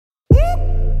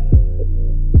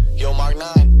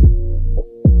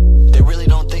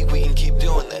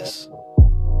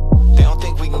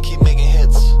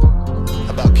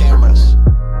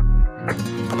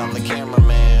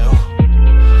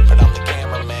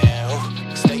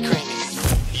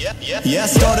Yeah, I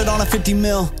started on a 50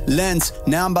 mil lens.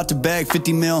 Now I'm about to bag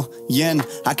 50 million.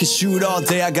 I can shoot all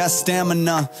day, I got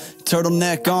stamina.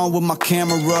 Turtleneck on with my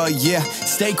camera, yeah.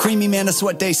 Stay creamy, man, that's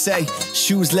what they say.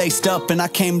 Shoes laced up and I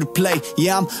came to play.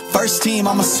 Yeah, I'm first team,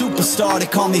 I'm a superstar. They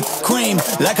call me Cream,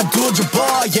 like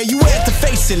Abdul-Jabbar. Yeah, you had to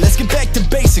face it, let's get back to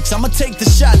basics. I'ma take the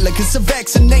shot like it's a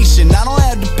vaccination. I don't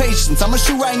have the patience, I'ma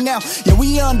shoot right now. Yeah,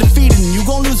 we undefeated and you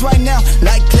gon' lose right now.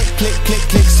 Like click, click, click,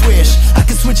 click, swish. I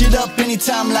can switch it up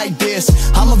anytime like this.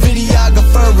 I'm a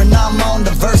videographer and I'm on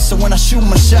the verse. So when I shoot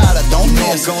my shot, I don't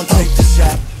miss. I'm gonna take the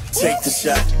shot, take the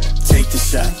shot, take the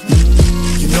shot.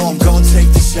 You know I'm gonna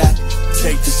take the shot,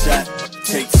 take the shot,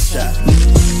 take the shot.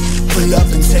 Pull up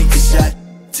and take the shot,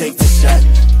 take the shot,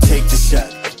 take the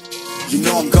shot. You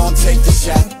know I'm gonna take the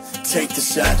shot, take the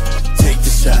shot, take the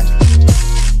shot.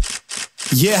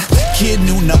 Yeah, kid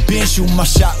Newton, I've been shooting my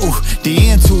shot, ooh. The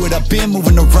into it, I've been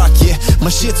moving the rock, yeah. My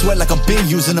shit's wet like I've been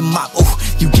using a mop, ooh.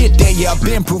 You get that, yeah, I've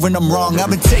been proving I'm wrong. I've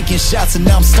been taking shots and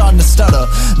now I'm starting to stutter.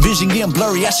 Vision getting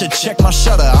blurry, I should check my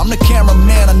shutter. I'm the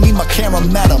cameraman, I need my camera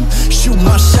madam. Shoot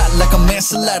my shot like a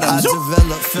Mansell Adams. I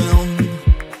develop film,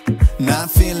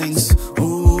 not feelings.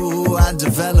 Ooh, I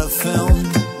develop film,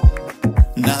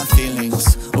 not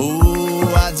feelings. Ooh,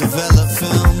 I develop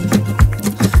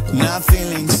film, not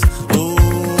feelings.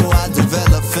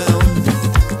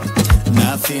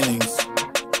 Feelings.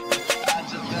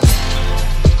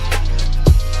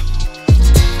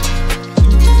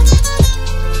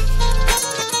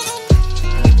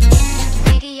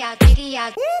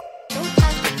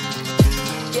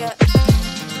 Yeah.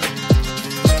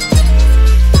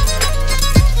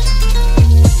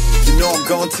 You know I'm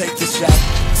gonna take the shot,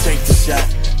 take the shot,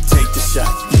 take the shot.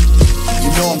 You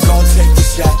know I'm gonna take the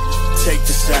shot, take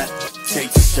the shot,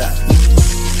 take the shot.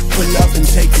 Pull up and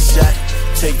take the shot,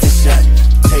 take the shot,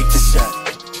 take the shot.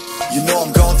 You know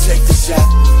I'm gonna take the shot,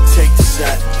 take the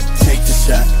shot, take the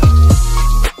shot.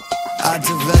 I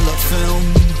develop film,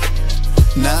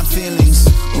 not feelings.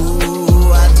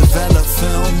 Ooh, I develop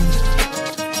film.